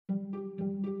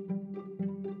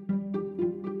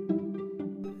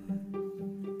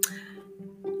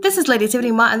This is Lady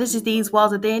Tiffany Mott, and this is These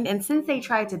Walls Are Thin. And since they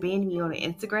tried to ban me on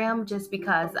Instagram just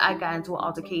because I got into an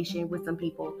altercation with some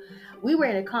people, we were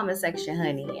in the comment section,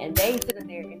 honey, and they sitting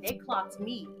there and they clocked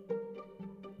me.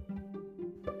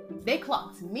 They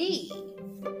clocked me.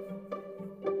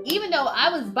 Even though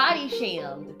I was body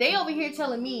shamed, they over here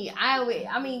telling me, I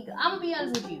mean, I'm gonna be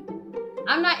honest with you.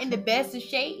 I'm not in the best of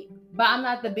shape, but I'm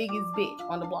not the biggest bitch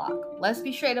on the block. Let's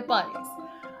be straight up honest.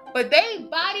 But they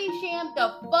body shamed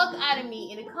the fuck out of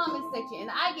me in the comment section,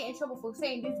 and I get in trouble for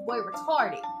saying this boy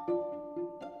retarded.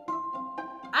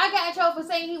 I got in trouble for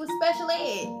saying he was special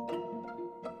ed.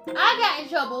 I got in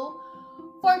trouble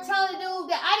for telling the dude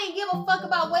that I didn't give a fuck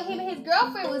about what him and his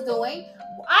girlfriend was doing.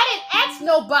 I didn't ask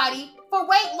nobody for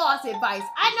weight loss advice.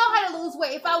 I know how to lose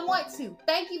weight if I want to.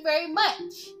 Thank you very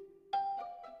much.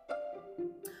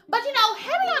 But you know,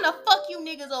 heavy on the fuck you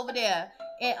niggas over there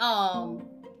and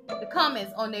the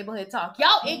comments on Neighborhood Talk.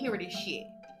 Y'all ignorant as shit.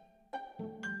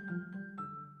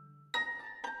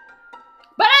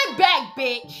 But I'm back,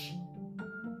 bitch.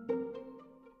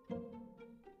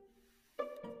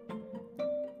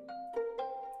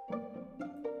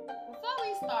 Before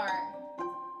we start,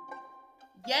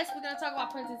 yes, we're gonna talk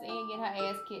about Princess Anne getting her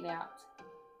ass kidnapped.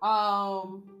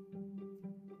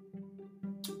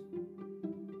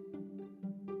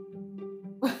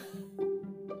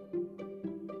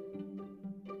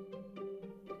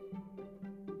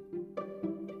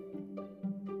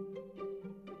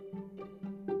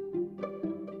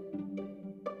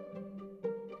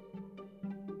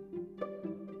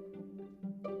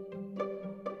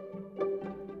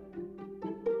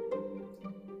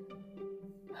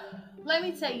 Let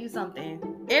me tell you something.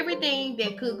 Everything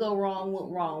that could go wrong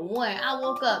went wrong. One, I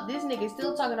woke up, this nigga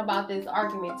still talking about this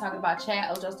argument, talking about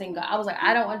Chad Ochocinco. I was like,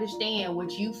 I don't understand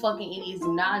what you fucking idiots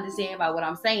do not understand about what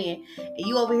I'm saying. And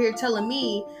you over here telling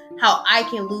me how I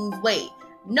can lose weight.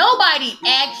 Nobody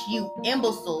asked you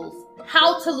imbeciles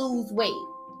how to lose weight.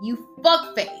 You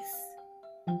fuckface.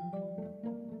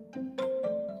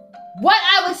 What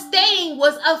I was stating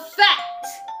was a fact.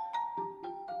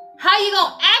 How you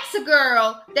gonna ask a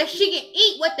girl that she can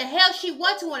eat what the hell she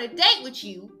wants to on a date with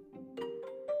you,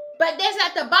 but that's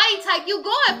not the body type you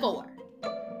going for?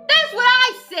 That's what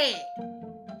I said.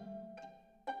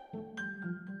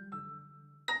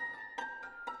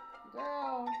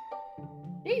 Girl,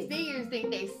 these niggas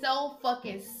think they so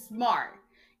fucking smart.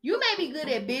 You may be good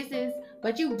at business,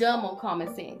 but you dumb on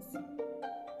common sense.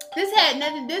 This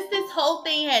whole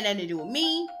thing had nothing to do with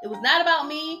me. It was not about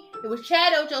me. It was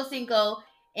Chad Ochocinco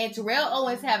and Terrell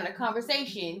Owens having a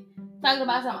conversation, talking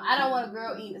about something. I don't want a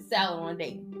girl eating a salad on a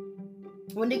date.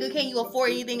 Well, nigga, can you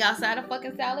afford anything outside of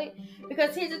fucking salad?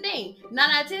 Because here's the thing. 9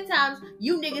 out of 10 times,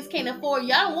 you niggas can't afford,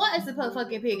 y'all don't want us to put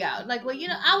fucking pig out. Like, well, you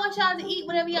know, I want y'all to eat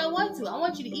whatever y'all want to. I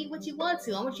want you to eat what you want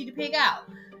to. I want you to pig out.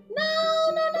 No.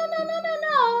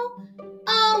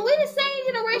 We the same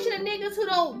generation of niggas who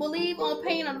don't believe on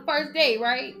paying on the first day,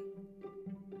 right?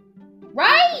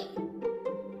 Right?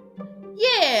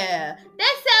 Yeah,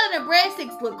 that salad and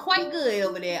breadsticks look quite good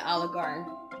over there at Olive Garden.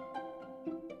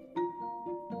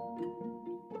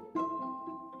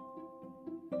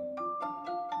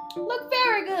 Look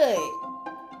very good.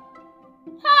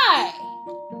 Hi.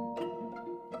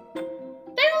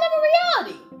 They don't live in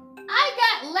reality. I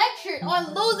got lectured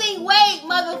on losing weight,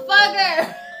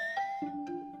 motherfucker.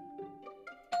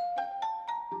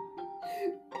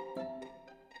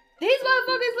 These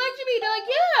motherfuckers lecture me. They're like,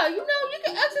 yeah, you know, you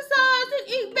can exercise and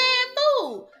eat bad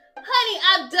food. Honey,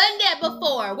 I've done that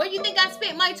before. What do you think I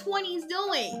spent my 20s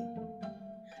doing?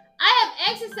 I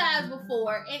have exercised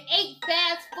before and ate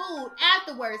fast food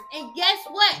afterwards. And guess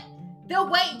what? The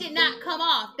weight did not come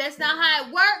off. That's not how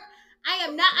it works. I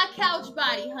am not a couch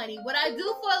body, honey. What I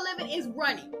do for a living is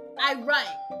running. I run.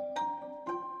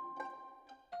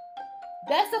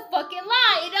 That's a fucking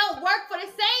lie. It don't work for the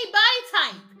same body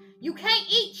type. You can't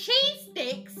eat cheese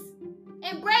sticks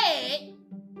and bread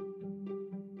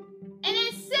and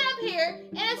then sit up here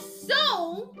and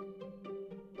assume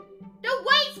the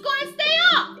weight's gonna stay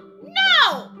off.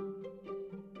 No!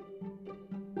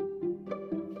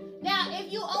 Now,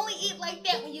 if you only eat like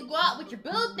that when you go out with your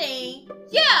boo thing,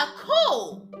 yeah,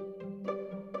 cool.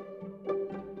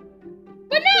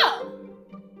 But no!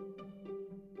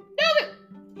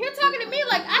 You're talking to me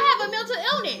like I have a mental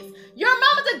illness. Your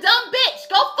mama's a dumb bitch.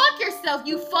 Go fuck yourself,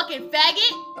 you fucking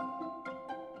faggot.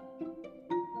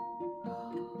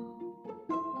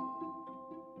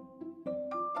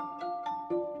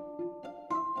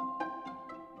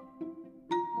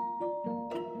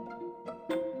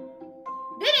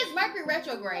 Then it's Mercury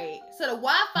retrograde, so the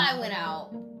Wi-Fi went out.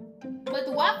 But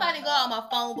the Wi-Fi didn't go out on my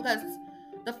phone because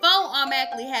the phone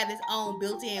automatically had its own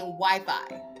built-in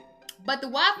Wi-Fi. But the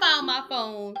Wi-Fi on my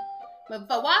phone, but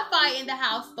the Wi-Fi in the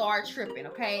house started tripping,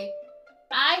 okay?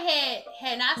 I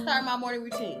had not started my morning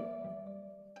routine.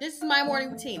 This is my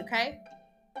morning routine, okay?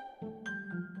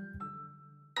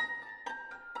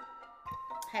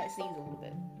 Had to sneeze a little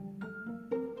bit.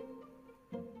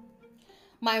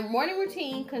 My morning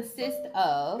routine consists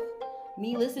of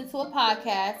me listening to a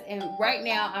podcast, and right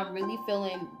now I'm really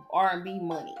feeling R&B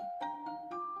money.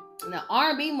 Now,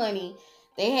 R&B money,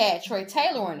 they had Troy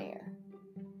Taylor on there.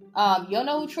 Y'all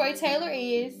know who Troy Taylor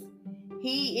is.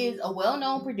 He is a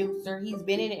well-known producer. He's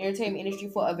been in the entertainment industry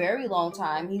for a very long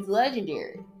time. He's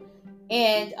legendary.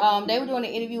 And they were doing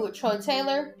an interview with Troy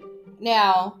Taylor.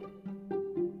 Now,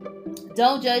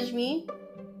 don't judge me,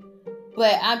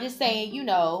 but I'm just saying, you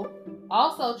know,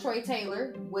 also Troy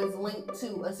Taylor was linked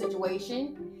to a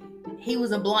situation. He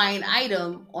was a blind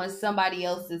item on somebody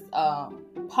else's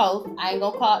post. I ain't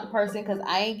gonna call out the person because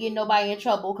I ain't getting nobody in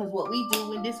trouble, because what we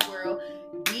do in this world,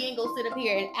 we ain't gonna sit up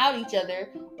here and out each other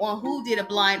on who did a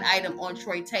blind item on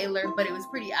Troy Taylor. But it was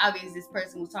pretty obvious this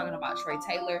person was talking about Troy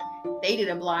Taylor. They did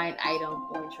a blind item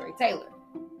on Troy Taylor.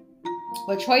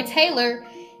 But Troy Taylor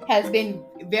has been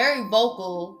very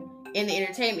vocal in the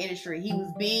entertainment industry. He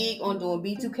was big on doing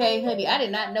B2K. Honey, I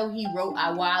did not know he wrote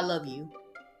Why I Love You.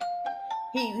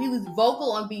 He was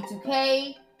vocal on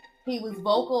B2K. He was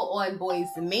vocal on Boyz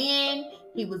II Men.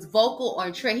 He was vocal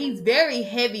on Trey. He's very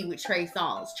heavy with Trey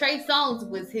Songz. Trey Songz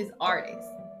was his artist.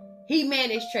 He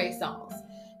managed Trey Songz.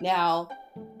 Now,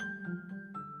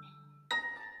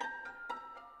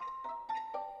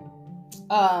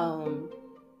 I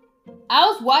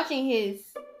was watching his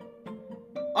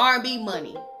R&B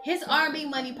Money. His R&B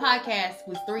Money podcast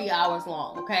was 3 hours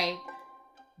long, okay?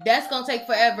 That's going to take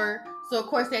forever. So, of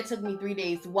course, that took me 3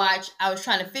 days to watch. I was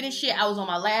trying to finish it. I was on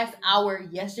my last hour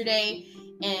yesterday,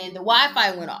 and the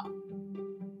Wi-Fi went off.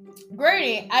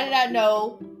 Granted, I did not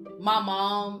know my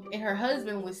mom and her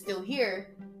husband was still here.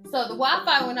 So, the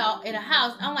Wi-Fi went out in the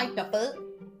house. I'm like, the fuck?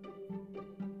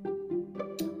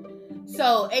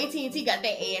 So, AT&T got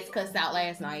their ass cussed out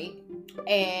last night.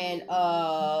 And,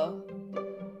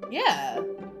 yeah.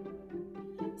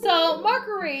 So,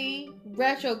 Mercury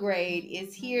retrograde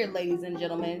is here, ladies and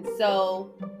gentlemen.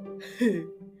 So, I'm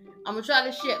gonna try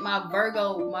to shut my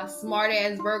smart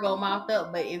ass Virgo mouth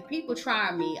up. But if people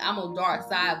try me, I'm a dark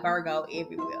side Virgo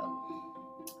everywhere.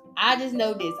 I just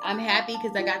know this. I'm happy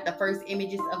because I got the first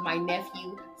images of my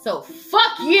nephew. So,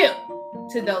 fuck you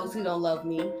to those who don't love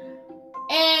me.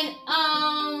 And,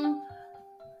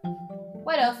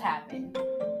 what else happened?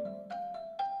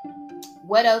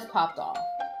 What else popped off?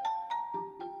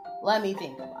 Let me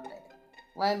think about it.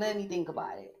 Let me think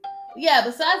about it. Yeah,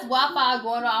 besides Wi-Fi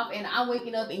going off and I'm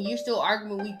waking up and you're still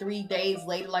arguing with me 3 days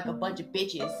later like a bunch of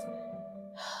bitches.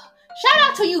 Shout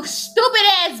out to you stupid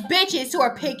ass bitches who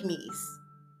are pygmies.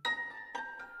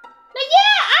 Now,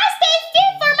 yeah, I stay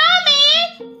fit for my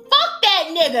man. Fuck that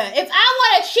nigga. If I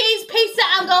want a cheese pizza,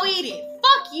 I'm gonna eat it.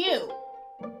 Fuck you.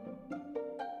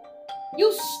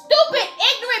 You stupid,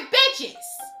 ignorant bitches.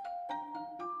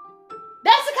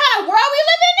 That's the kind of world we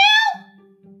live in now?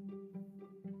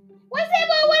 What's that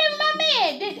about whatever my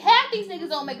man? Half these niggas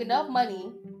don't make enough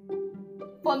money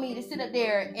for me to sit up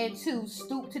there and to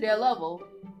stoop to their level.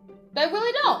 They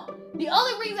really don't. The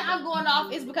only reason I'm going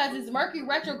off is because it's Mercury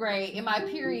retrograde and my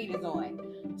period is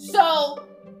on. So,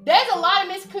 there's a lot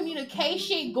of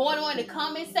miscommunication going on in the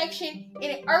comment section, and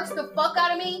it irks the fuck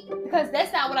out of me because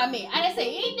that's not what I meant. I didn't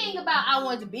say anything about I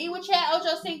wanted to be with Chad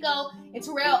Ochocinco and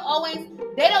Terrell Owens.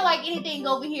 They don't like anything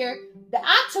over here.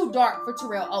 I'm too dark for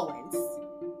Terrell Owens.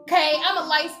 Okay? I'm a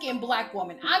light-skinned black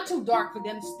woman. I'm too dark for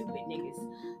them stupid niggas.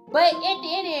 But at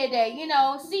the end of the day, you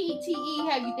know, CETE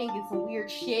have you thinking some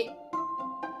weird shit.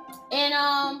 And,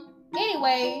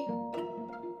 anyway,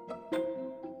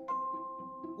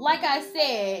 like I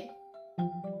said,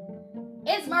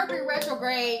 it's Mercury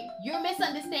retrograde. You're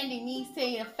misunderstanding me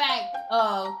saying the fact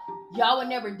of y'all would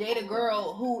never date a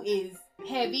girl who is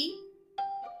heavy.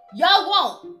 Y'all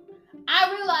won't. I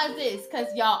realize this because,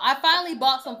 y'all, I finally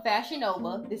bought some Fashion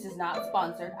Nova. This is not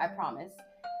sponsored, I promise.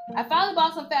 I finally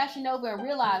bought some Fashion Nova and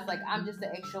realized, like, I'm just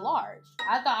an extra large.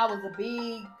 I thought I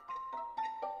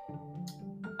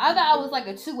was like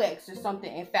a 2X or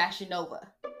something in Fashion Nova.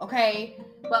 Okay?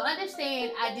 But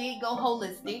understand, I did go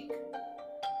holistic.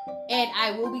 And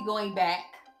I will be going back.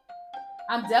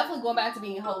 I'm definitely going back to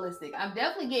being holistic. I'm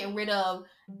definitely getting rid of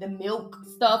the milk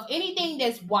stuff. Anything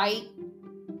that's white.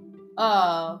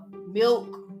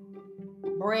 Milk.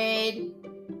 Bread.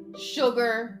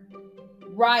 Sugar.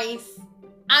 Rice.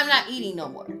 I'm not eating no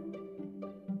more.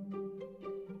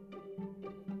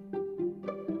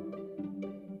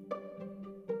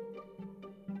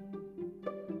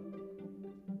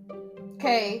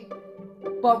 Okay?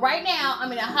 But right now,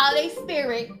 I'm in a holiday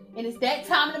spirit, and it's that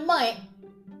time of the month.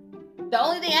 The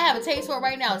only thing I have a taste for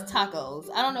right now is tacos.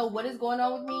 I don't know what is going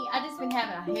on with me. I just been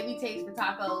having a heavy taste for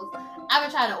tacos. I've been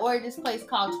trying to order this place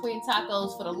called Twin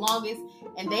Tacos for the longest,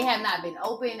 and they have not been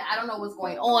open. I don't know what's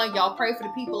going on. Y'all pray for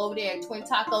the people over there at Twin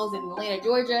Tacos in Atlanta,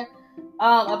 Georgia.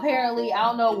 Apparently, I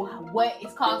don't know what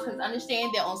it's called, because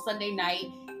understand that on Sunday night,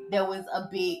 there was a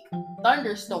big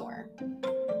thunderstorm.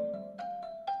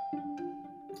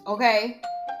 Okay?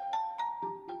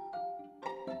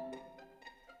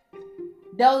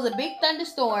 There was a big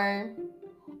thunderstorm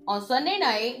on Sunday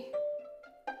night.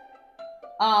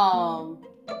 And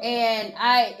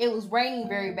it was raining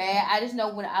very bad. I just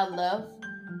know when I left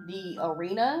the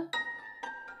arena,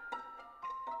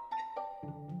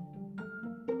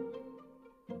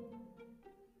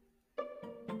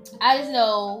 I just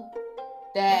know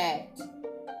that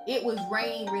it was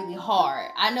raining really hard.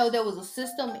 I know there was a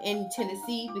system in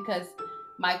Tennessee because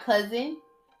my cousin,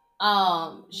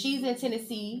 she's in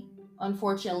Tennessee,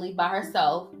 unfortunately, by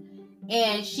herself.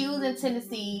 And she was in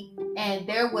Tennessee, and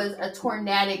there was a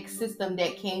tornadic system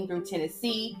that came through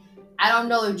Tennessee. I don't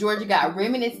know if Georgia got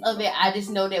remnants of it. I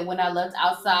just know that when I left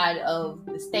outside of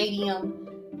the stadium,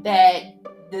 it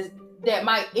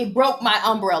broke my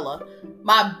umbrella,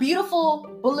 my beautiful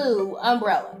blue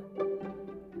umbrella.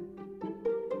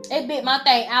 It bit my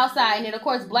thing outside, and then of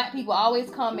course black people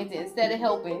always commented instead of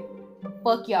helping.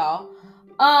 Fuck y'all.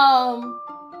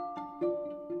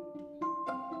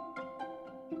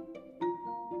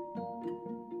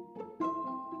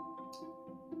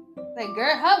 Like,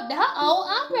 girl, her old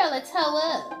umbrella toe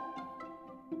up.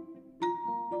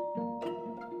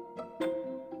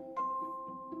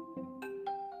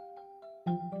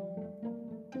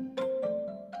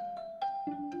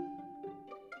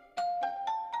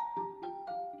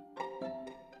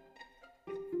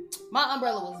 My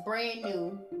umbrella was brand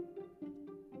new.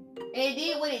 And it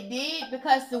did what it did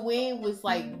because the wind was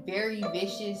like very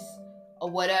vicious or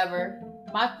whatever.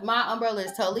 My umbrella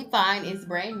is totally fine. It's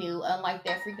brand new, unlike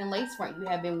that freaking lace front you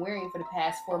have been wearing for the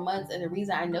past 4 months. And the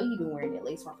reason I know you've been wearing that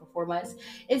lace front for 4 months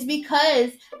is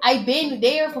because I've been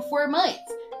there for 4 months.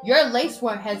 Your lace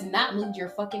front has not moved your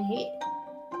fucking head.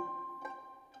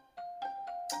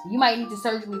 You might need to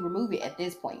surgically remove it at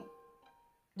this point.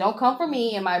 Don't come for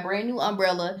me and my brand new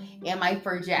umbrella and my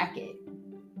fur jacket.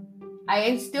 I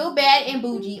am still bad and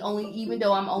bougie, even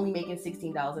though I'm only making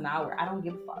 $16 an hour. I don't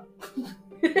give a fuck.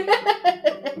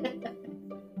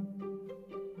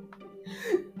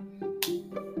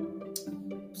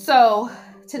 So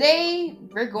today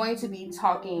we're going to be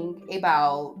talking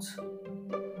about,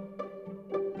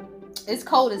 it's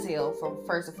cold as hell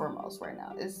first and foremost right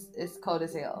now. It's cold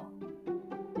as hell.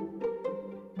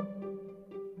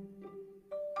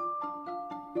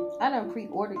 I done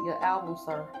pre-ordered your album,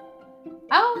 sir.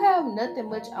 I don't have nothing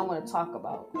much I want to talk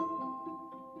about.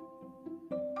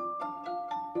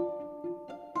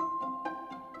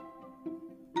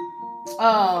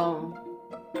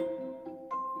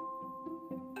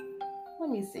 Let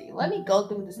me see. Let me go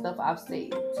through the stuff I've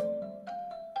saved.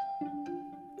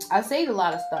 I saved a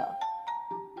lot of stuff.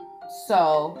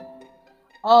 So,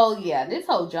 oh yeah, this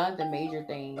whole Jonathan Major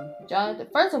thing.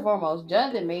 First and foremost,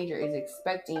 Jonathan Major is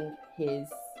expecting his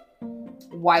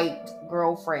white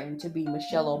girlfriend to be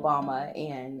Michelle Obama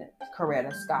and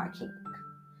Coretta Scott King.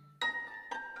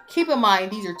 Keep in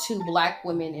mind, these are two black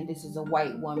women, and this is a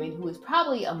white woman who is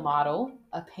probably a model,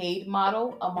 a paid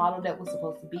model, a model that was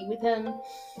supposed to be with him.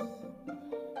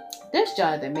 This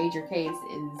Jonathan Major case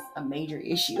is a major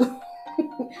issue. First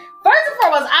and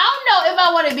foremost, I don't know if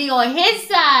I want to be on his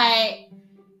side.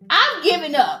 I'm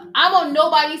giving up. I'm on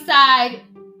nobody's side.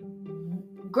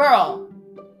 Girl,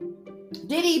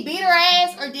 did he beat her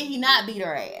ass or did he not beat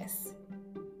her ass?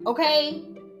 Okay?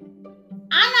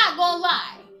 I'm not gonna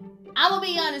lie. I'm gonna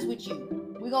be honest with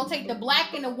you. We're gonna take the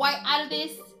black and the white out of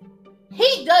this.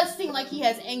 He does seem like he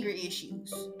has anger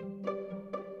issues.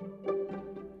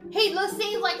 He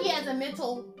seems like he has a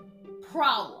mental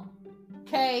problem.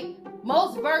 Okay?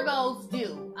 Most Virgos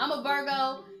do. I'm a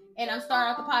Virgo, and I'm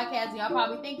starting off the podcast, and y'all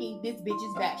probably thinking, this bitch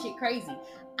is batshit crazy.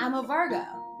 I'm a Virgo.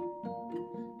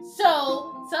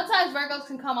 So, sometimes Virgos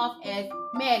can come off as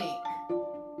manic.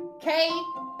 Okay?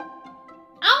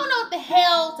 I don't know what the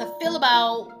hell to feel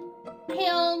about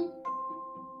him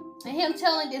and him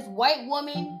telling this white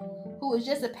woman who is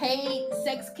just a paid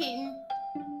sex kitten,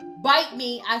 bite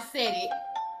me, I said it,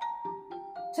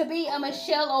 to be a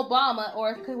Michelle Obama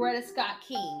or Coretta Scott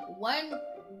King.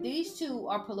 These two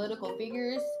are political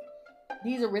figures.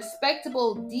 These are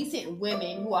respectable, decent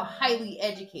women who are highly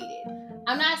educated.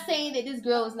 I'm not saying that this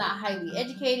girl is not highly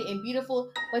educated and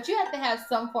beautiful, but you have to have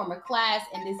some form of class,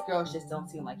 and this girl just don't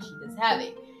seem like she does have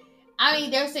it. I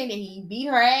mean, they're saying that he beat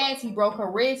her ass, he broke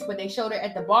her wrist, but they showed her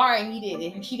at the bar and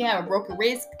she didn't have a broken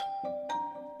wrist.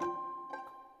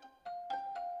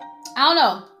 I don't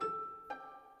know.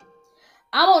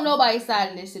 I'm on nobody's side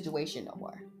in this situation no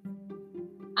more.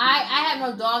 I have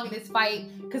no dog in this fight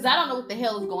because I don't know what the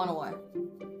hell is going on.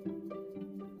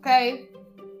 Okay?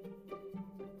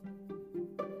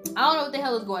 I don't know what the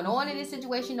hell is going on in this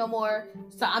situation no more,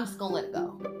 so I'm just gonna let it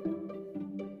go.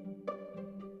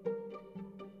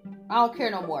 I don't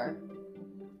care no more.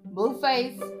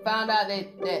 Blueface found out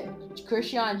that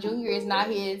Christian Jr. is not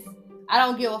his. I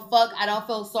don't give a fuck. I don't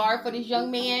feel sorry for this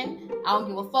young man. I don't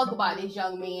give a fuck about this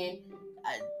young man.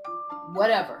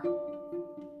 Whatever.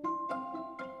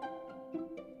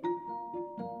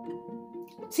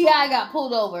 T.I. got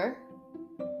pulled over.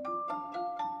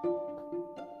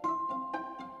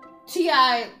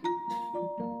 T.I.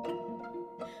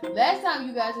 Last time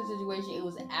you guys in a situation, it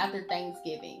was after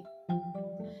Thanksgiving.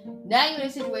 Now you're in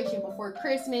a situation before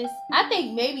Christmas. I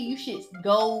think maybe you should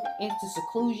go into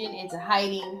seclusion, into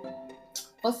hiding.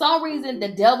 For some reason, the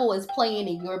devil is playing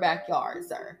in your backyard,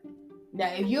 sir. Now,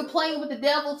 if you're playing with the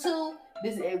devil too,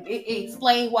 it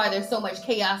explains why there's so much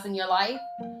chaos in your life.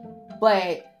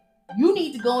 But you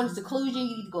need to go into seclusion.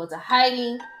 You need to go into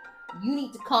hiding. You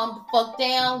need to calm the fuck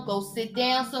down. Go sit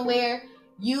down somewhere.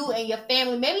 You and your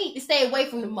family, maybe you need to stay away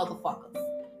from the motherfuckers.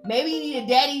 Maybe you need a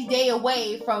daddy's day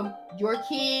away from your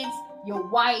kids, your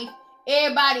wife,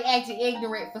 everybody acting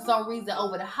ignorant for some reason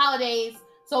over the holidays.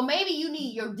 So maybe you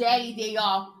need your daddy day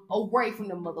off away from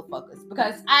the motherfuckers.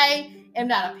 Because I am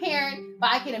not a parent, but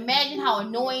I can imagine how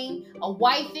annoying a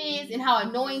wife is and how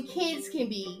annoying kids can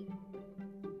be.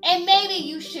 And maybe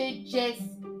you should just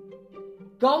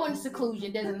go in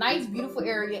seclusion. There's a nice, beautiful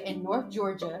area in North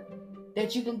Georgia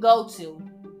that you can go to.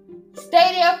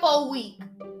 Stay there for a week.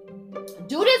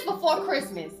 Do this before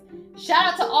Christmas.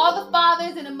 Shout out to all the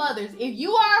fathers and the mothers. If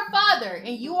you are a father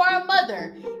and you are a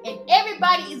mother and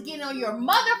everybody is getting on your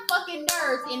motherfucking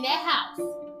nerves in that house,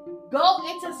 go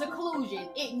into seclusion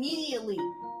immediately.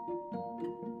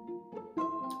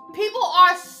 People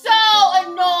are so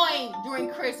annoying during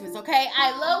Christmas, okay?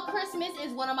 I love Christmas.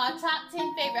 It's one of my top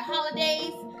 10 favorite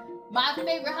holidays. My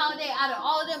favorite holiday out of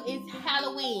all of them is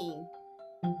Halloween.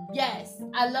 Yes,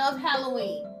 I love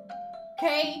Halloween.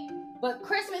 Okay? But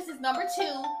Christmas is number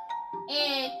 2.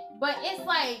 But it's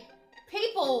like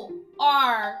people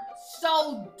are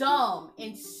so dumb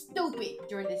and stupid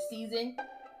during this season.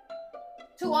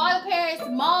 To all the parents,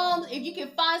 moms, if you can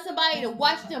find somebody to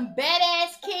watch them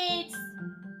badass kids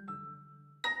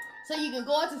so you can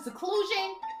go into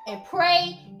seclusion and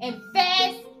pray and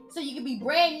fast so you can be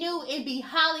brand new and be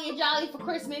holly and jolly for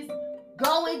Christmas,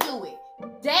 go and do it.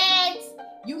 Dads,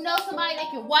 you know somebody that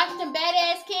can watch them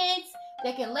badass kids,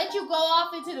 that can let you go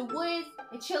off into the woods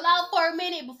and chill out for a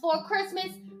minute before Christmas,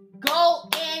 go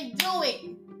and do it.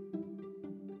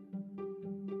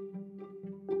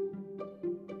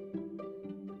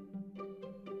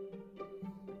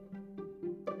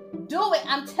 Do it,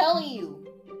 I'm telling you.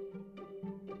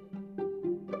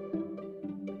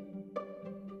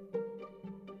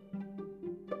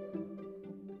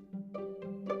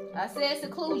 I said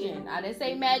seclusion. I didn't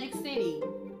say Magic City.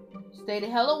 Stay the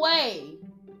hell away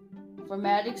from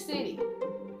Magic City.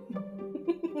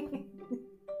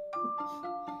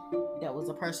 That was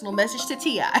a personal message to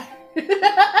T.I.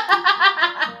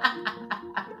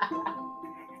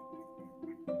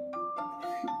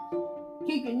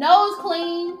 Keep your nose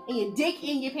clean and your dick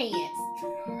in your pants.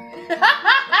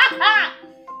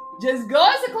 Just go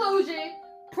in seclusion,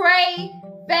 pray,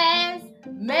 fast,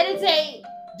 meditate,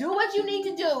 do what you need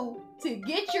to do to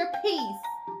get your peace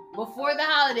before the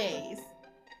holidays.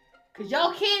 Because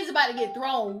your kids about to get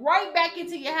thrown right back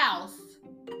into your house.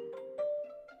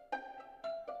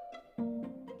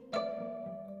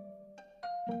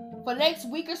 For the next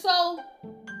week or so.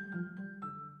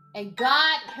 And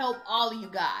God help all of you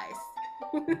guys.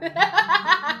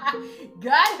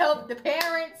 God help the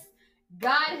parents.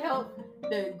 God help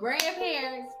the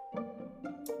grandparents.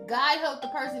 God help the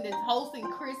person that's hosting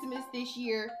Christmas this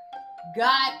year.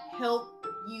 God help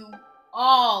you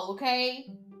all,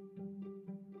 okay?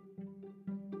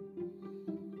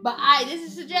 But this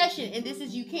is a suggestion, and this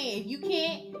is you can. If you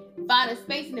can't, find a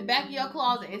space in the back of your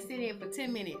closet and sit in for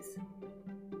 10 minutes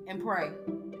and pray.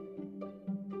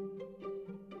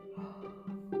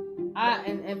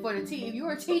 And for the if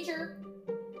you're a teacher,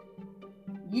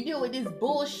 you deal with this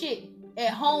bullshit at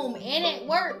home and at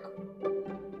work.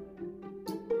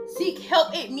 Seek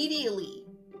help immediately.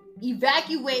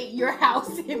 Evacuate your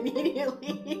house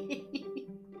immediately.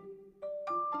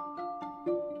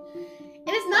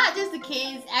 not just the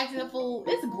kids acting a fool.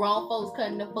 It's grown folks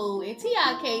cutting the fool. In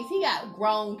T.I. case, he got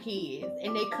grown kids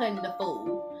and they cutting the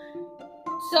fool.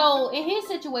 So in his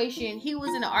situation, he was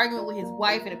in an argument with his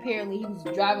wife, and apparently he was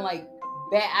driving like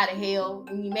bat out of hell.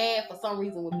 When you're mad, for some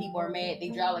reason, when people are mad, they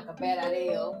drive like a bat out of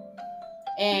hell.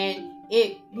 And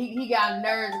he got on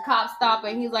nerves. The cop stopped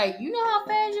and he's like, "You know how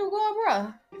fast you were going,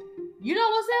 bruh? You know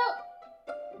what's up?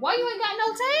 Why you ain't got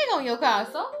no tag on your car,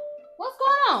 son? What's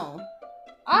going on?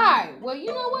 Alright, well, you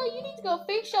know what? You need to go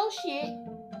fix your shit.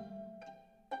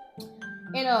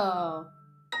 And don't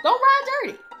ride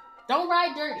dirty. Don't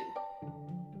ride dirty.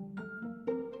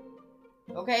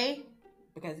 Okay?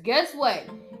 Because guess what?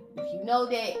 If you know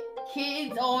that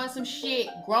kids are on some shit,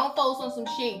 grown folks on some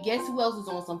shit, guess who else is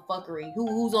on some fuckery?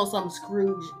 Who's on some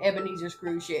Scrooge, Ebenezer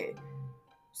Scrooge shit?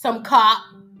 Some cop.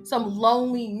 Some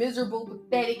lonely, miserable,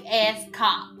 pathetic ass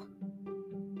cop.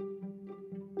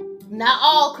 Not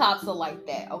all cops are like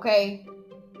that, okay?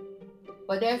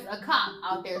 But there's a cop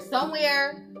out there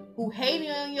somewhere who hating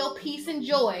on your peace and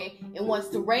joy and wants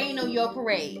to rain on your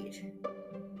parade.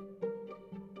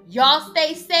 Y'all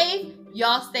stay safe.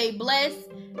 Y'all stay blessed.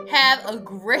 Have a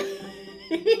great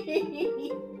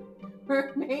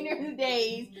remainder of the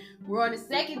days. We're on the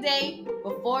second day.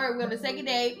 We're on the second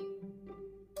day.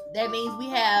 That means we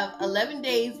have 11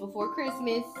 days before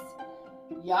Christmas.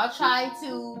 Y'all try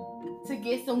to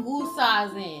get some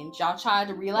woosahs in. Y'all try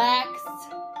to relax,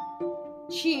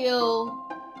 chill,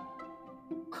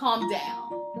 calm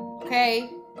down, okay?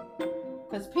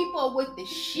 Because people are with the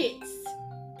shits,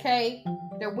 okay?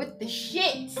 They're with the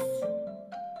shits.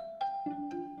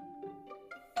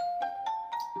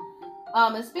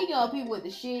 And speaking of people with the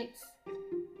shits,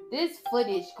 this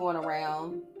footage going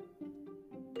around.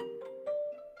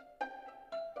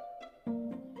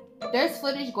 There's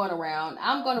footage going around.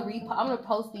 I'm gonna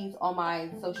post these on my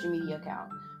social media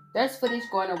account. There's footage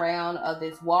going around of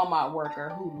this Walmart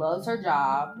worker who loves her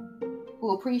job,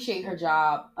 who appreciates her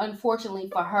job. Unfortunately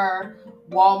for her,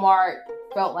 Walmart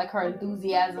felt like her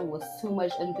enthusiasm was too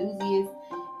much enthusiasm,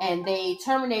 and they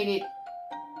terminated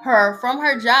her from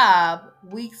her job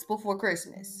weeks before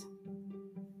Christmas.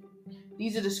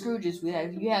 These are the Scrooges we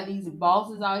have. You have these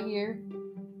bosses out here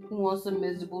who want some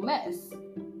miserable mess.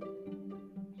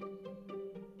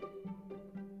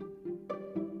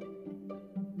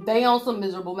 They on some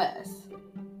miserable mess.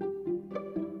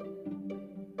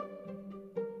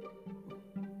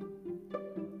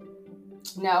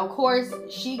 Now, of course,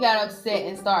 she got upset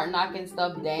and started knocking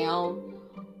stuff down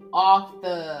off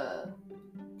the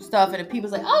stuff, and the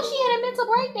people's like, "Oh, she had a mental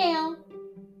breakdown."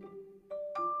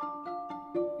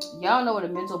 Y'all know what a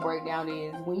mental breakdown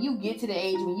is. When you get to the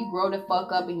age, when you grow the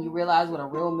fuck up and you realize what a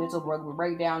real mental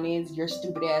breakdown is, your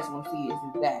stupid ass won't see it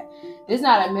as that. This is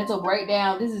not a mental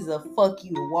breakdown. This is a fuck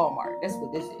you to Walmart. That's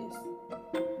what this is.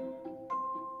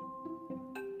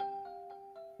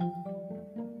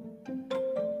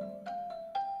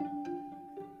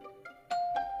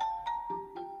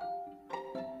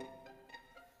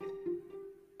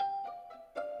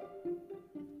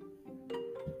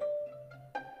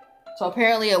 So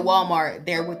apparently at Walmart,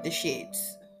 they're with the shits.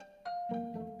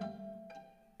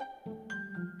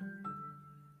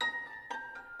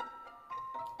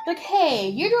 Like, hey,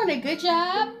 you're doing a good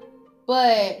job,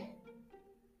 but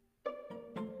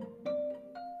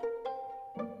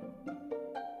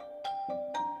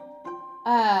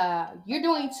you're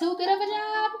doing too good of a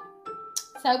job,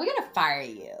 so we're gonna fire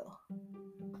you,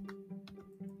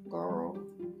 girl.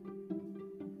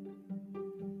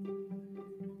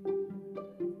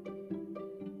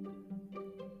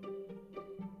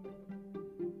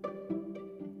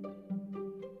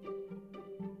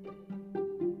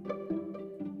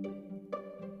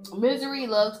 Misery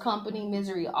loves company.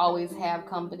 Misery always have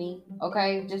company.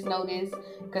 Okay, just know this,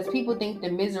 because people think the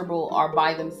miserable are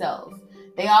by themselves.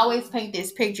 They always paint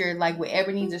this picture like with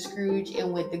Ebenezer Scrooge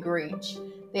and with the Grinch.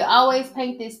 They always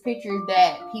paint this picture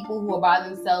that people who are by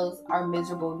themselves are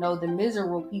miserable. No, the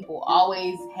miserable people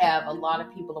always have a lot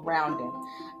of people around them.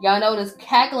 Y'all notice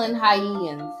cackling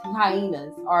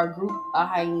hyenas are a group of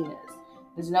hyenas.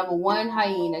 There's never one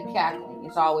hyena cackling.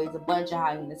 It's always a bunch of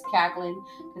hyenas cackling,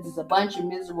 because it's a bunch of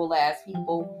miserable ass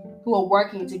people who are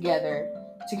working together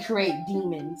to create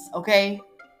demons, okay?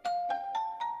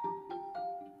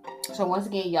 So once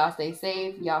again, y'all stay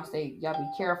safe. Y'all be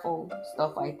careful.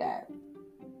 Stuff like that.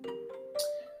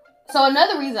 So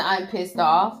another reason I'm pissed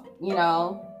off,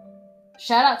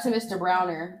 shout out to Mr.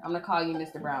 Browner. I'm going to call you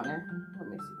Mr. Browner. Let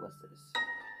me see, what's this?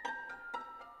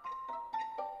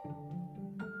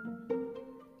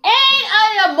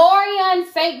 And a Morion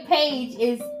fake page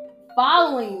is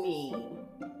following me.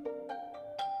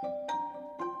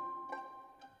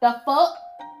 The fuck?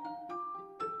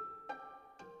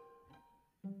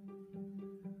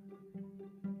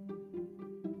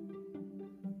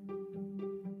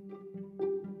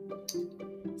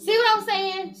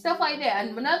 like that.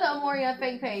 Another Amoria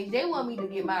fake page. They want me to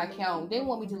get my account. They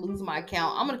want me to lose my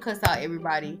account. I'm gonna cuss out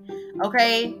everybody.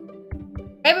 Okay?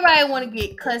 Everybody want to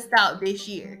get cussed out this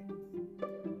year.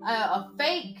 A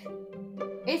fake.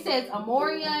 It says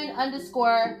Amorian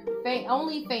 _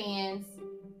 OnlyFans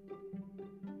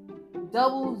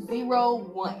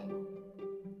 001.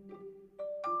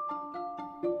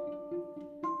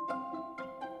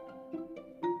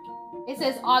 It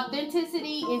says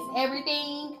authenticity is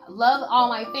everything. Love all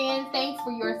my fans. Thanks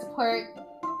for your support.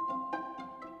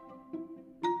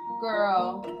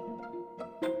 Girl.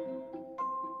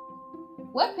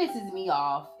 What pisses me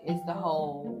off is the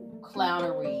whole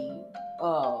clownery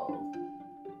of...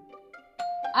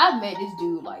 I've met this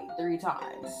dude like 3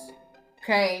 times.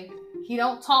 Okay? He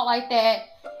don't talk like that.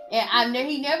 And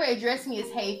he never addressed me as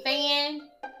hey fan.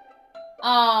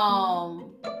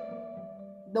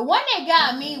 The one that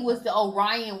got me was the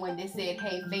Orion one that said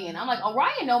hey fan. I'm like,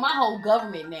 Orion know my whole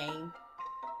government name.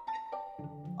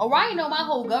 Orion know my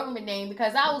whole government name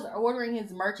because I was ordering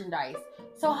his merchandise.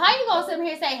 So how you gonna sit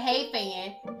here and say hey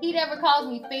fan? He never calls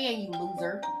me fan, you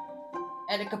loser.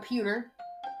 At a computer.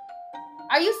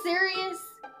 Are you serious?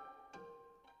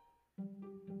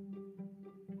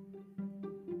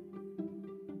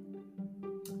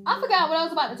 I forgot what I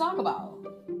was about to talk about.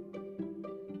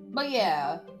 But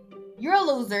yeah, you're a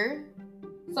loser.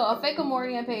 So a fake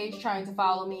Amorian page trying to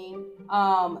follow me.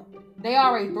 They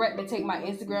already threatened to take my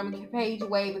Instagram page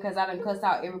away because I done cussed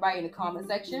out everybody in the comment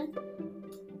section.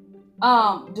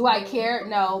 Do I care?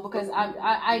 No, because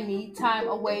I need time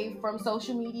away from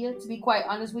social media, to be quite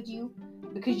honest with you.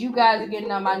 Because you guys are getting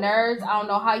on my nerves. I don't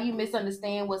know how you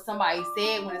misunderstand what somebody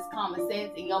said when it's common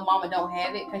sense and your mama don't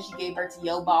have it because she gave birth to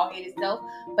your bald-headed self.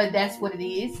 But that's what it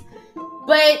is.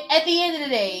 But at the end of the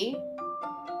day,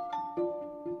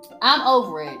 I'm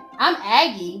over it. I'm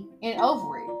Aggie and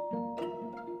over it.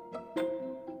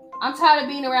 I'm tired of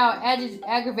being around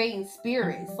aggravating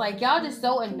spirits. Like, y'all just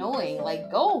so annoying. Like,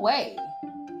 go away.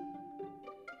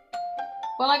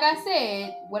 But like I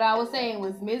said, what I was saying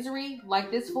was misery, like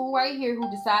this fool right here who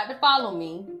decided to follow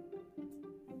me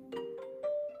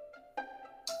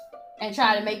and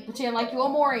try to pretend like you're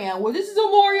Amorian. Well, this is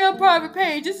Amorian private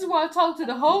page. This is why I talk to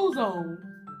the hoes on.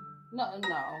 No.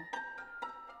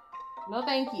 No,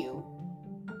 thank you.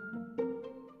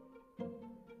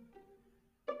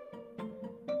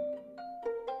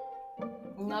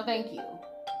 No, thank you.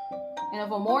 And if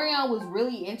Amorian was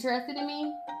really interested in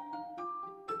me,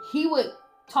 he would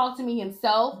talk to me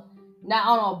himself, not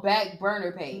on a back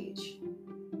burner page.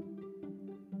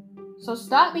 So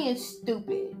stop being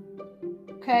stupid.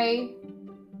 Okay?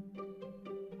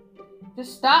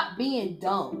 Just stop being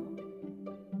dumb.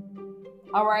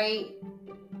 Alright?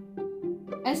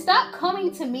 And stop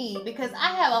coming to me because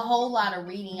I have a whole lot of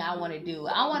reading I want to do.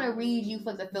 I want to read you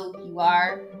for the filth you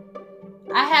are.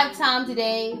 I have time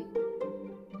today.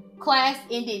 Class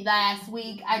ended last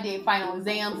week. I did final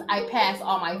exams. I passed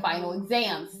all my final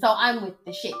exams. So I'm with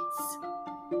the shits.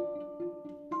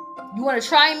 You want to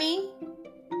try me?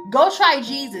 Go try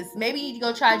Jesus. Maybe you need to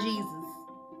go try Jesus.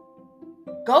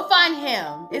 Go find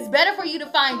him. It's better for you to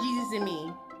find Jesus than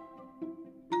me.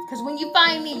 Because when you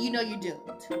find me, you know you're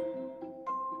doomed.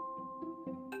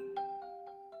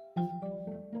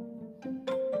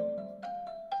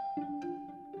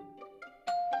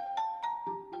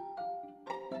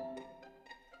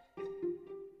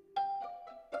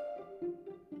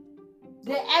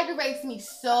 That aggravates me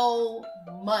so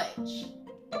much.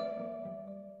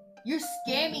 You're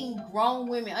scamming grown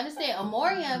women. Understand,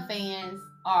 Amorian fans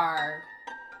are,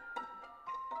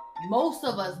 most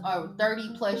of us are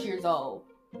 30 plus years old.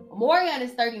 Amorian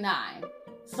is 39.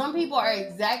 Some people are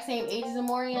exact same age as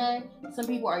Amorian. Some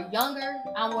people are younger.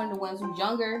 I'm one of the ones who's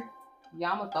younger.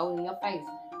 Yeah, I'm gonna throw it in your face.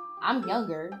 I'm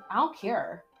younger. I don't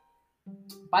care.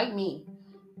 Bite me.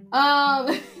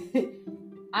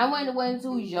 I'm one of the ones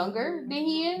who's younger than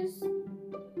he is.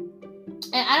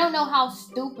 And I don't know how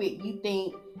stupid you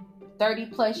think 30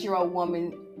 plus year old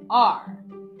women are.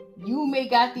 You may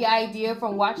got the idea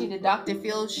from watching the Dr.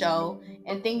 Phil show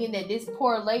and thinking that this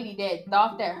poor lady that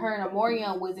thought that her and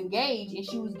Amorian was engaged and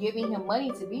she was giving him money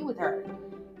to be with her.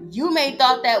 You may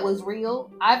thought that was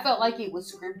real. I felt like it was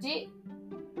scripted.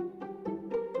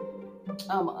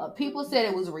 People said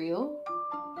it was real.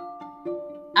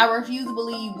 I refuse to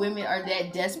believe women are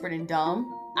that desperate and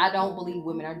dumb. I don't believe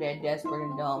women are that desperate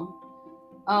and dumb.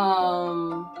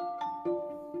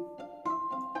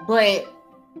 But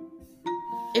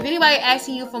if anybody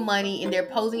asking you for money and they're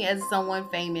posing as someone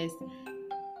famous,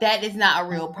 that is not a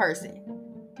real person.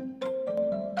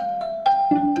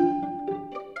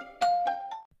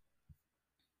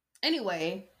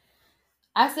 Anyway,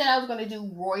 I said I was going to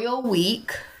do Royal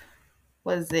Week.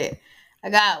 What is it? I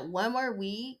got one more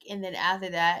week, and then after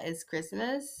that is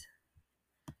Christmas.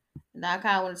 And I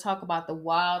kind of want to talk about the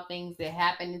wild things that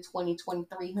happened in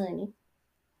 2023, honey.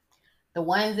 The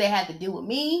ones that had to do with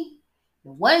me,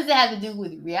 the ones that had to do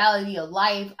with reality of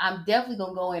life. I'm definitely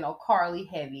gonna go in on Carly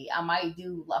heavy. I might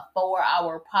do a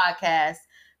 4-hour podcast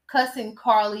cussing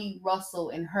Carly Russell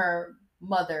and her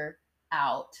mother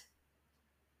out.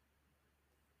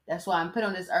 That's what I'm put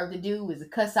on this earth to do, is to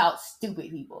cuss out stupid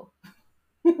people.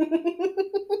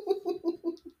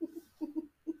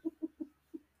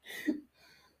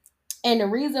 And the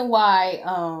reason why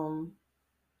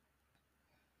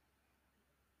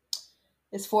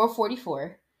it's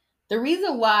 4:44. The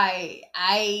reason why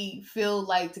I feel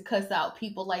like to cuss out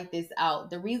people like this out,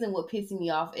 the reason what pissing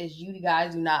me off is you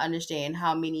guys do not understand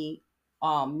how many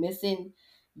missing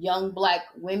young black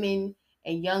women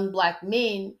and young black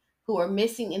men who are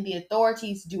missing, and the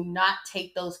authorities do not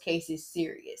take those cases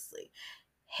seriously.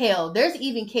 Hell, there's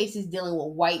even cases dealing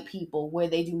with white people where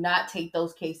they do not take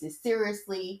those cases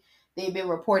seriously. They've been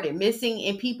reported missing,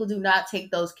 and people do not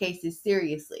take those cases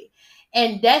seriously.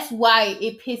 And that's why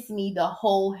it pissed me the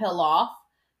whole hell off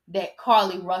that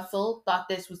Carly Russell thought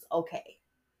this was okay.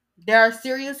 There are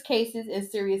serious cases and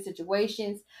serious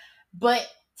situations, but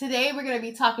today we're going to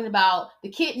be talking about the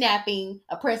kidnapping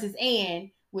of Princess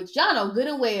Anne, which y'all know good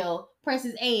and well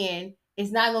Princess Anne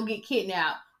is not going to get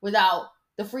kidnapped without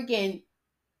the freaking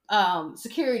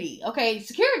security. Okay,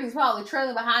 security is probably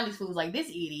trailing behind these fools like, this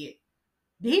idiot.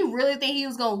 Did he really think he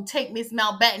was gonna take Miss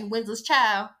Mountbatten Windsor's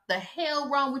child? The hell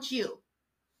wrong with you?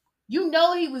 You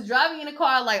know he was driving in a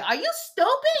car like, are you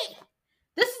stupid?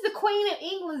 This is the Queen of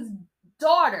England's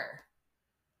daughter.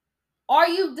 Are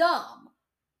you dumb?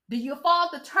 Did you fall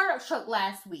off the turnip truck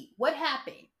last week? What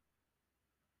happened?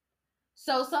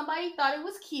 So somebody thought it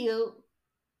was cute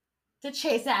to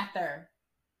chase after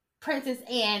Princess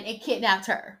Anne and kidnapped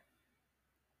her.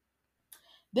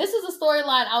 This is a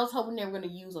storyline I was hoping they were going to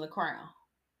use on The Crown.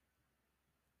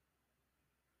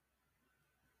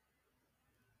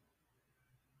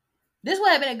 This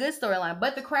would have been a good storyline,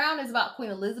 but The Crown is about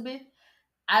Queen Elizabeth.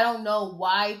 I don't know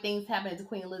why things happen to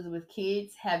Queen Elizabeth's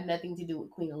kids have nothing to do with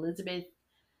Queen Elizabeth.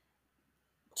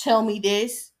 Tell me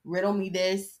this, riddle me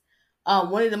this.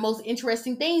 One of the most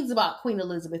interesting things about Queen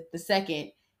Elizabeth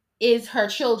II is her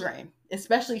children,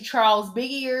 especially Charles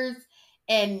Big Ears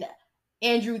and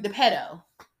Andrew the pedo.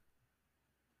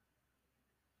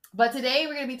 But today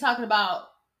we're going to be talking about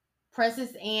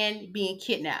Princess Anne being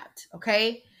kidnapped,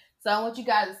 okay? So I want you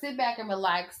guys to sit back and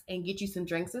relax and get you some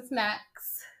drinks and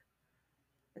snacks.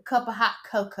 A cup of hot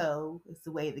cocoa is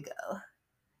the way to go.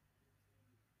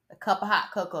 A cup of hot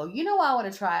cocoa. You know what I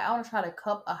want to try? I want to try the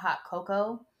cup of hot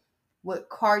cocoa with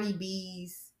Cardi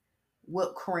B's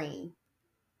whipped cream.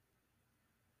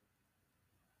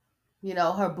 You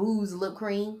know, her booze whipped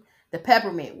cream, the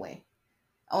peppermint one.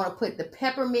 I want to put the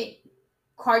peppermint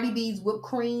Cardi B's whipped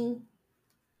cream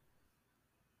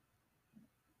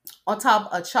on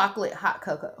top of chocolate hot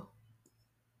cocoa.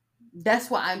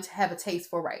 That's what I have a taste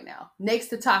for right now. Next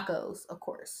to tacos, of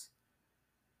course.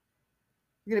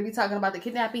 We're going to be talking about the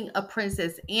kidnapping of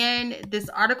Princess Anne. This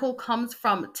article comes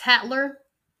from Tatler.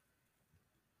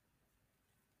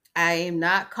 I am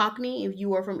not Cockney. If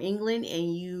you are from England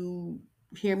and you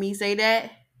hear me say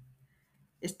that,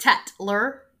 it's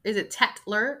Tatler. Is it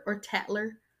Tatler or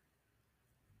Tatler?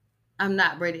 I'm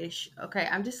not British. Okay,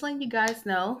 I'm just letting you guys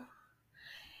know.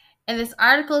 And this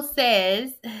article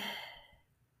says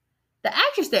the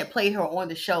actress that played her on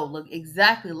the show looked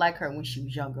exactly like her when she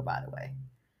was younger, by the way.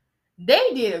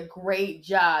 They did a great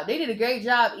job. They did a great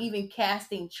job even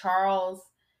casting Charles.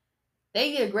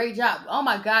 They did a great job. Oh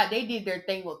my God, they did their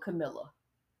thing with Camilla.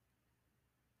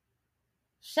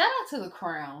 Shout out to The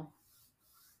Crown.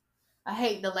 I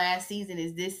hate the last season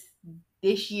is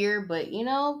this year, but you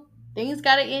know, things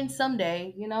gotta end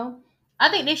someday, you know. I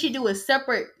think they should do a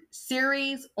separate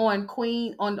series on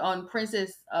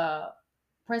Princess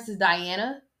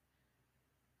Diana.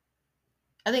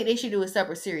 I think they should do a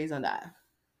separate series on that.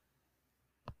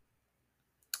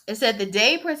 It said the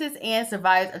day Princess Anne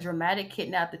survived a dramatic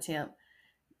kidnap attempt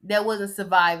that wasn't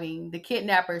surviving, the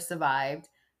kidnapper survived.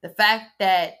 The fact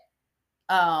that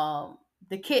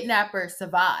the kidnapper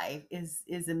survived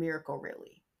is a miracle,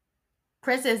 really.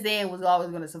 Princess Anne was always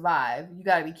going to survive. You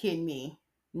got to be kidding me.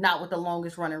 Not with the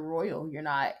longest running royal, you're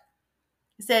not.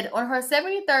 It said on her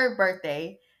 73rd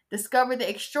birthday, discovered the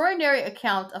extraordinary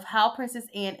account of how Princess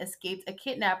Anne escaped a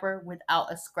kidnapper without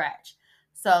a scratch.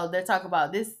 So they're talking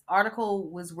about this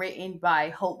article was written by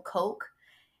Hope Koch,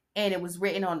 and it was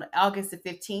written on August the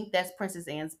 15th. That's Princess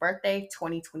Anne's birthday,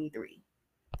 2023.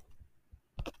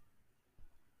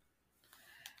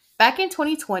 Back in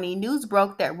 2020, news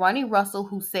broke that Ronnie Russell,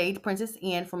 who saved Princess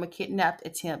Anne from a kidnapped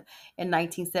attempt in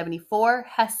 1974,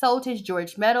 has sold his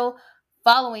George Medal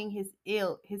following his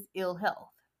ill health.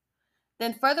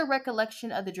 Then further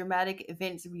recollection of the dramatic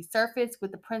events resurfaced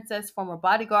with the princess' former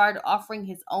bodyguard offering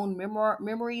his own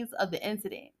memories of the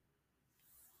incident.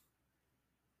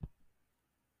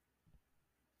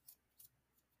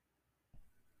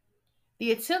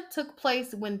 The attempt took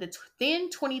place when the then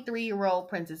 23-year-old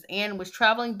Princess Anne was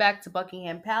traveling back to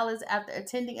Buckingham Palace after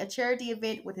attending a charity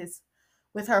event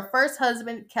with her first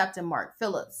husband, Captain Mark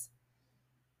Phillips.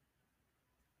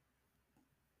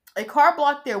 A car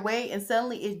blocked their way, and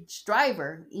suddenly its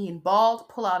driver, Ian Bald,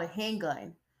 pulled out a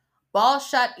handgun. Bald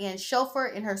shot Anne's chauffeur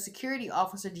and her security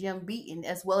officer, Jim Beaton,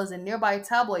 as well as a nearby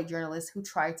tabloid journalist who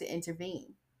tried to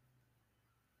intervene.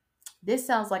 This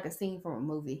sounds like a scene from a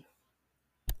movie.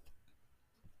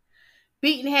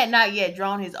 Beaton had not yet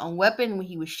drawn his own weapon when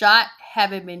he was shot.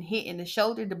 Having been hit in the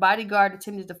shoulder, the bodyguard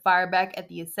attempted to fire back at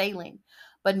the assailant,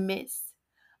 but missed.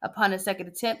 Upon a second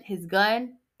attempt, his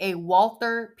gun, a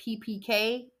Walther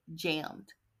PPK,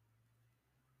 jammed.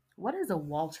 What is a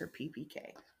Walter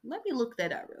PPK? Let me look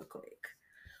that up real quick.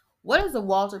 What is a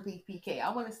Walter PPK?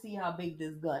 I want to see how big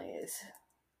this gun is.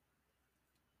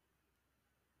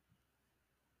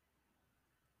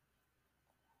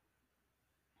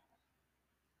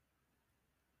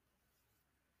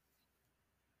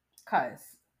 Cause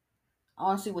I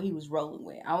want to see what he was rolling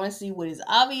with. I want to see what is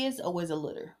obvious or was a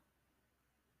litter.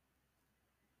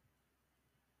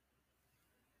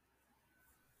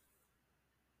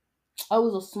 Oh,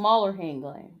 it was a smaller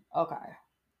handgun. Okay.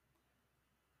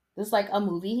 It's like a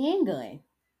movie handgun.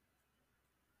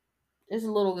 It's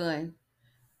a little gun.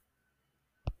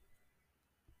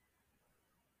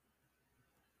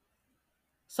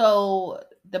 So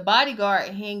the bodyguard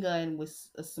handgun was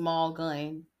a small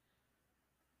gun,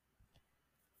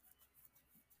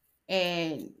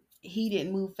 and he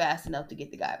didn't move fast enough to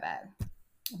get the guy back.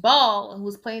 Ball, who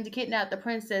was planning to kidnap the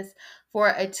princess for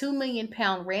a £2 million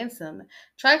ransom,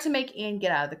 tried to make Anne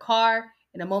get out of the car.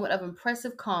 In a moment of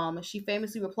impressive calm, she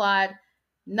famously replied,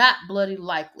 "Not bloody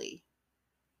likely."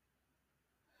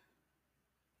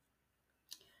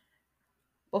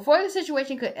 Before the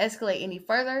situation could escalate any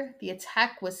further, the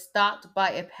attack was stopped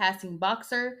by a passing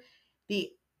boxer,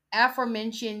 the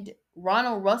aforementioned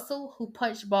Ronald Russell, who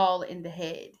punched Ball in the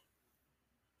head.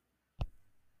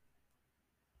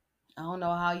 I don't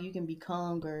know how you can be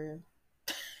calm, girl.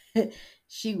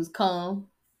 She was calm.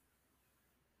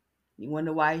 You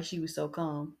wonder why she was so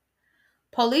calm.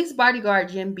 Police bodyguard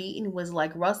Jim Beaton was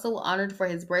like Russell, honored for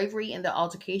his bravery in the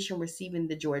altercation, receiving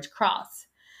the George Cross,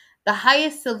 the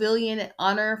highest civilian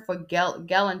honor for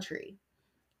gallantry.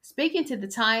 Speaking to the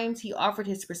Times, he offered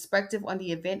his perspective on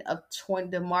the event of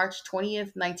the March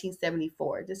 20th,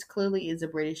 1974. This clearly is a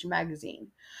British magazine.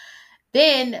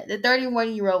 Then, the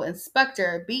 31-year-old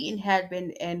inspector Beaton had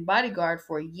been in bodyguard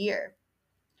for a year.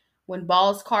 When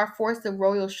Ball's car forced the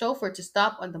royal chauffeur to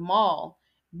stop on the mall,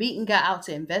 Beaton got out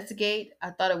to investigate. I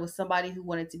thought it was somebody who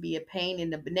wanted to be a pain in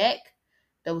the neck.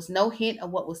 There was no hint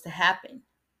of what was to happen.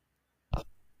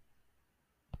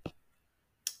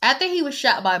 After he was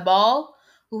shot by Ball,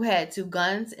 who had two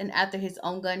guns, and after his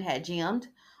own gun had jammed,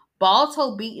 Ball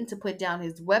told Beaton to put down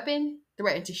his weapon,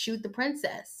 threatened to shoot the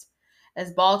princess.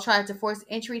 As Ball tried to force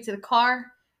entry to the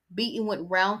car, Beaton went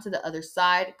round to the other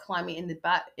side, climbing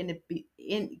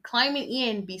climbing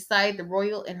in beside the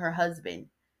royal and her husband.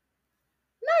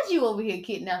 Not you over here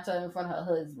kidnapped her in front of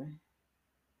her husband,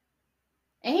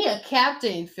 and he a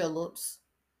Captain Phillips.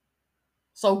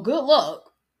 So good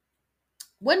luck.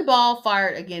 When Ball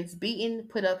fired against Beaton,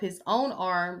 put up his own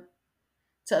arm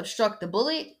to obstruct the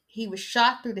bullet, he was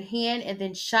shot through the hand and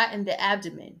then shot in the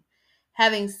abdomen.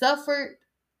 Having suffered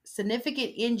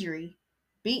significant injury,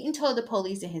 Beaton told the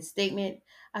police in his statement,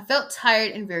 "I felt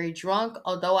tired and very drunk.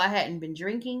 Although I hadn't been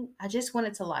drinking, I just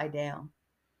wanted to lie down."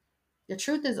 The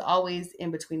truth is always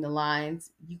in between the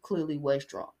lines. You clearly was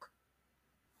drunk.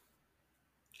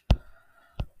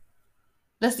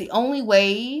 That's the only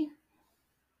way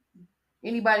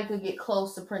anybody could get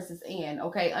close to Princess Anne.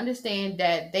 Okay, understand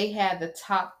that they had the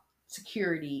top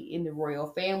security in the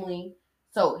royal family,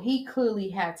 so he clearly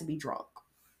had to be drunk.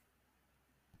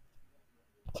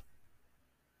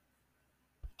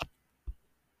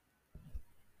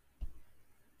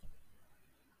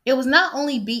 It was not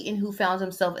only Beaton who found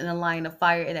himself in the line of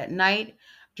fire that night.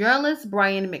 Journalist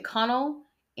Brian McConnell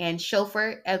and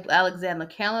chauffeur Alexander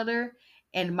Callender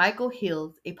and Michael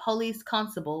Hills, a police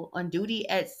constable on duty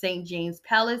at St. James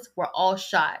Palace, were all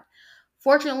shot.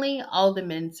 Fortunately, all the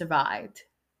men survived.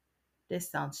 This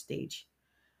sounds staged.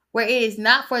 Where it is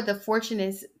not for the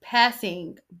fortunate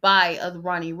passing by of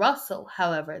Ronnie Russell,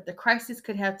 however, the crisis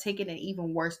could have taken an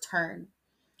even worse turn.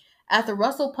 After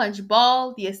Russell punched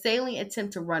Ball, the assailant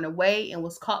attempted to run away and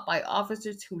was caught by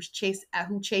officers who chased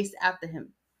after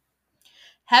him.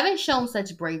 Having shown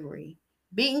such bravery,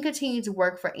 Beaton continued to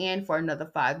work for Anne for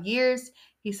another 5 years.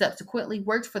 He subsequently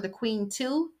worked for the Queen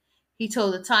too. He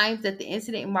told the Times that the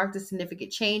incident marked a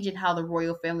significant change in how the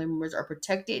royal family members are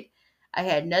protected. I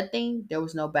had nothing, there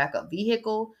was no backup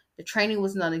vehicle, the training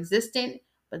was non existent,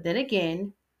 but then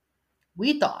again,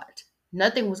 we thought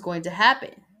nothing was going to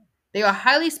happen. They are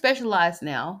highly specialized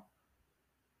now,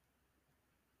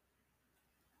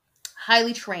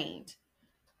 highly trained.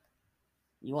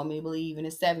 You want me to believe in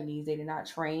the 70s they did not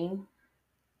train?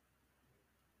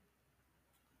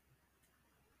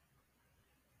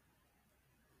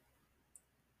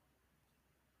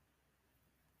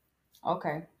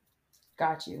 Okay,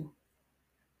 got you.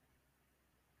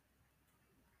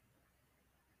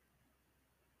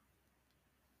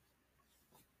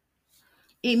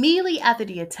 Immediately after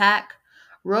the attack,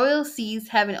 Royal ceased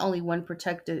having only one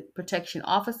protection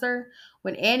officer.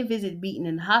 When Anne visited Beaton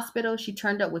in the hospital, she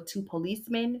turned up with two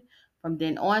policemen. From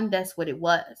then on, that's what it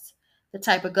was. The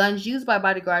type of guns used by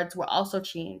bodyguards were also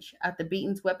changed. After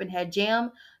Beaton's weapon had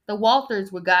jammed, the Walthers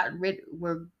got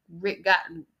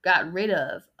rid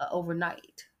of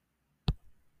overnight.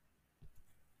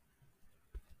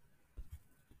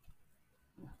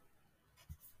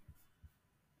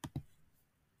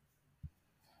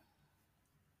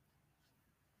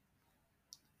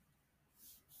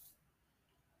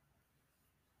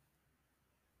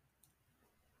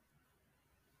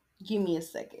 Give me a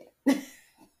second.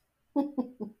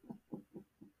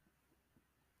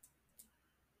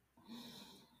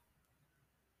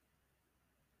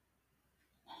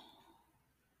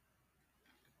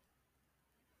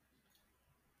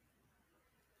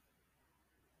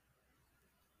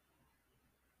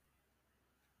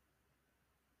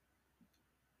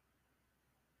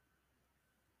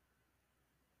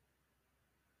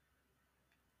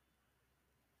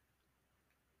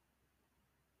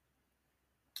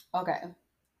 Okay,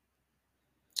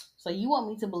 so you want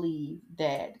me to believe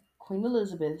that Queen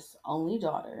Elizabeth's only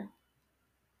daughter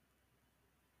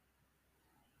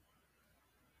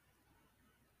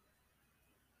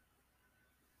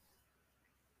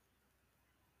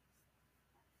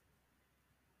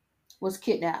was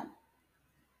kidnapped?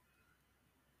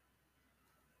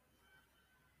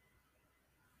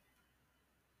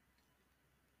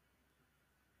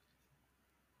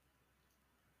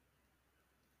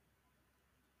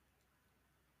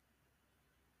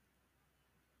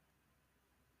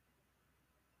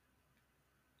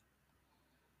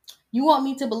 You want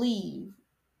me to believe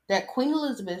that Queen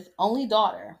Elizabeth's only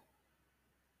daughter,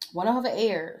 one of her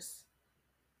heirs,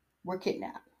 were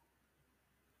kidnapped?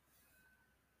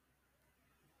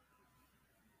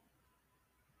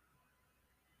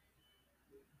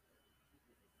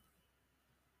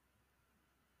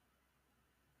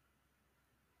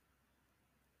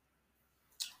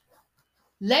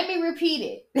 Let me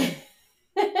repeat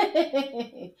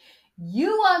it.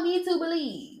 You want me to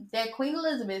believe that Queen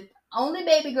Elizabeth's only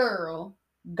baby girl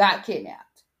got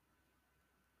kidnapped?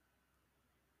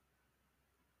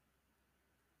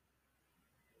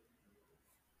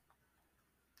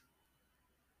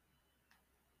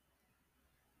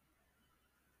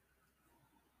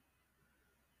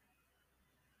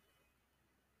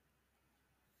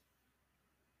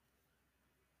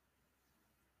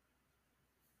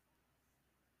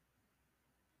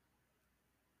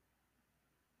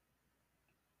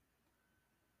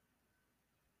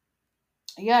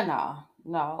 Yeah, no,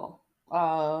 no,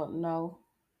 no.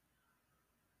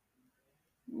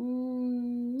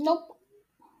 Nope.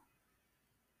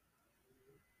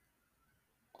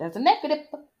 That's a negative.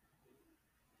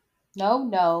 No,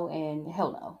 no, and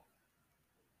hell no.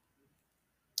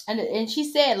 And she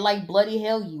said, like bloody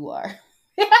hell you are.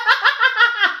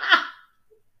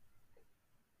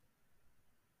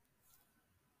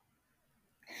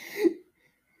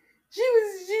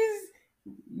 She's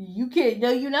you kid no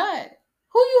you not.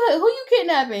 Who you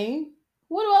kidnapping?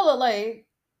 What do I look like?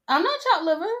 I'm not chopped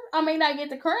liver. I may not get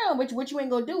the crown, which what you ain't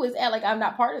gonna do is act like I'm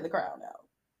not part of the crown now.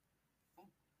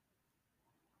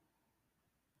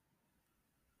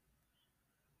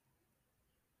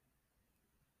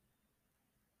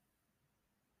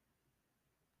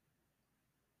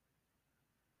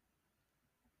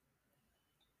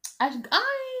 I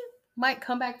might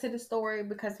come back to the story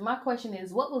because my question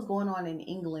is what was going on in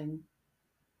England.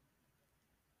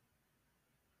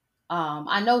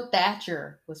 I know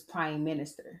Thatcher was prime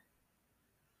minister.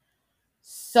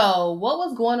 So, what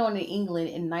was going on in England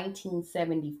in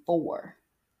 1974?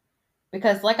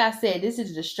 Because, like I said, this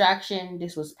is a distraction.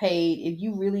 This was paid. If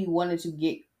you really wanted to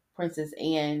get Princess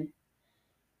Anne,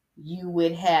 you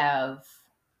would have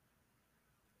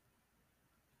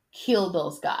killed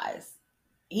those guys.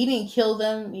 He didn't kill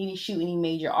them. He didn't shoot any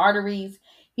major arteries.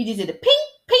 He just did a pink,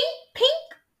 pink, pink.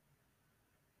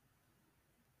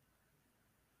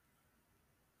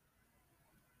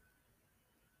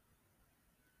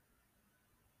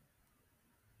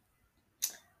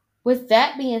 With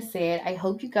that being said, I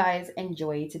hope you guys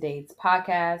enjoyed today's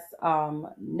podcast.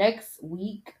 Next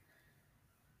week,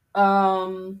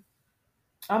 um,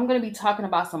 I'm gonna be talking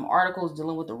about some articles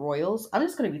dealing with the royals. I'm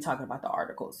just gonna be talking about the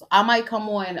articles. I might come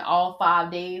on all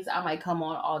 5 days. I might come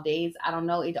on all days. I don't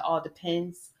know. It all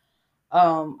depends.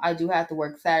 I do have to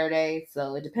work Saturday,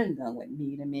 so it depends on what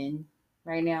mood I'm in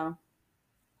right now.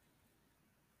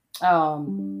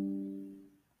 Um,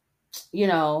 you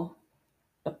know,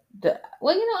 I'm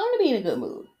gonna be in a good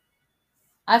mood.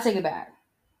 I take it back.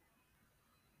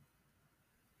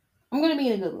 I'm gonna be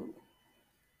in a good mood.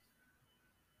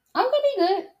 I'm gonna be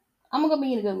good. I'm gonna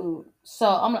be in a good mood. So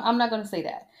I'm not gonna say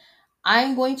that.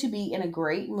 I'm going to be in a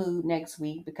great mood next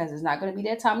week because it's not going to be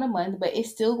that time of the month, but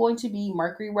it's still going to be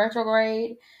Mercury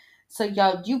retrograde. So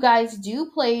you guys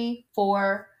do pray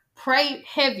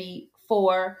heavy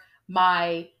for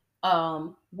my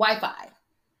Wi-Fi,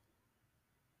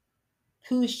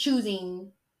 who's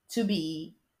choosing to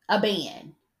be a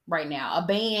ban right now, a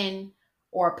ban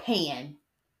or a pan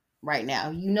right now.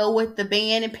 You know what the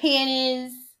ban and pan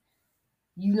is.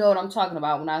 You know what I'm talking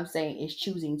about when I'm saying it's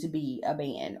choosing to be a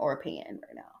ban or a pan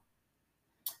right now.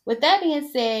 With that being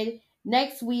said,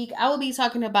 next week I will be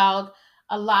talking about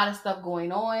a lot of stuff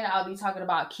going on. I'll be talking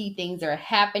about key things that are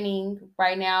happening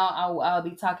right now. I'll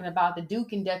be talking about the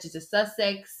Duke and Duchess of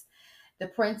Sussex, the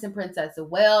Prince and Princess of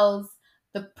Wales,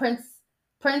 the Prince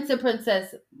and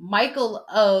Princess Michael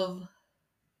of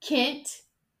Kent,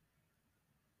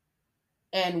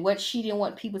 and what she didn't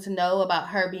want people to know about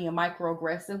her being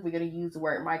microaggressive. We're going to use the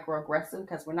word microaggressive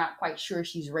because we're not quite sure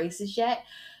she's racist yet.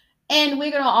 And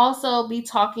we're going to also be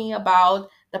talking about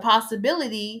the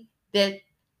possibility that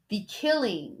the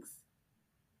killings,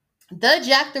 the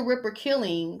Jack the Ripper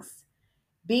killings,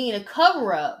 being a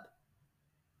cover up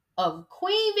of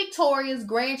Queen Victoria's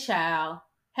grandchild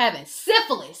having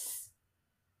syphilis.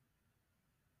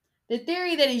 The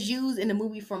theory that is used in the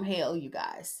movie From Hell, you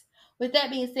guys. With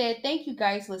that being said, thank you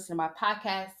guys for listening to my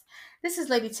podcast. This is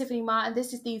Lady Tiffany Ma, and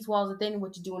this is These Walls of Then.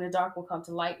 What you do in the dark will come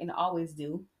to light, and always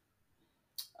do.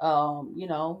 You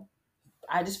know,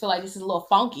 I just feel like this is a little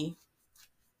funky.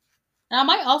 And I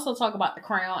might also talk about The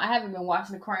Crown. I haven't been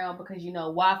watching The Crown because,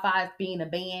 Wi-Fi is being a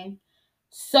ban.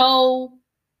 So,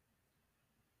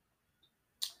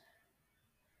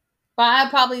 but I'll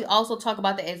probably also talk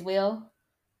about that as well.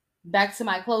 Back to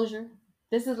my closure.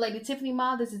 This is Lady Tiffany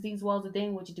Ma. This is These Walls of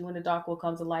Then. What you do in the dark will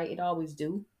come to light. It always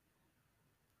do.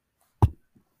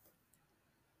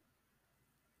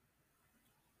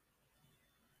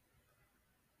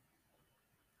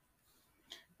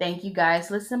 Thank you guys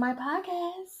for listening to my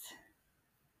podcast.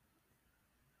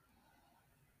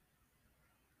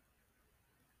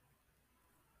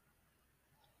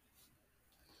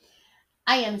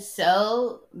 I am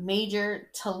so major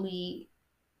totally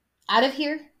out of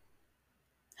here.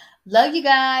 Love you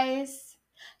guys.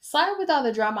 Sorry with all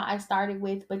the drama I started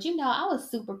with, but I was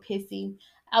super pissy.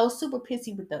 I was super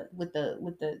pissy with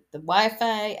the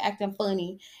Wi-Fi acting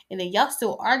funny, and then y'all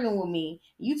still arguing with me.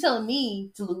 You telling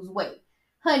me to lose weight,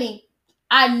 honey?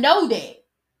 I know that,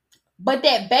 but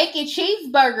that bacon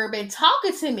cheeseburger been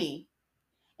talking to me,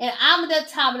 and I'm at that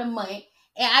time of the month,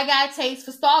 and I got a taste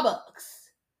for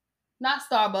Starbucks, not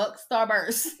Starbucks,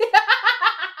 Starburst.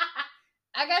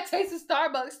 I got a taste of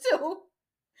Starbucks too.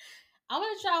 I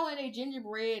want to try one of their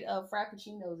gingerbread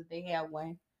frappuccinos if they have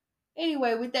one.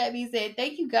 Anyway, with that being said,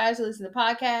 thank you guys for listening to the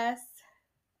podcast.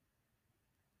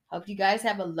 Hope you guys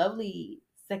have a lovely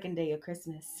second day of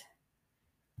Christmas.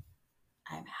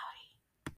 I'm out.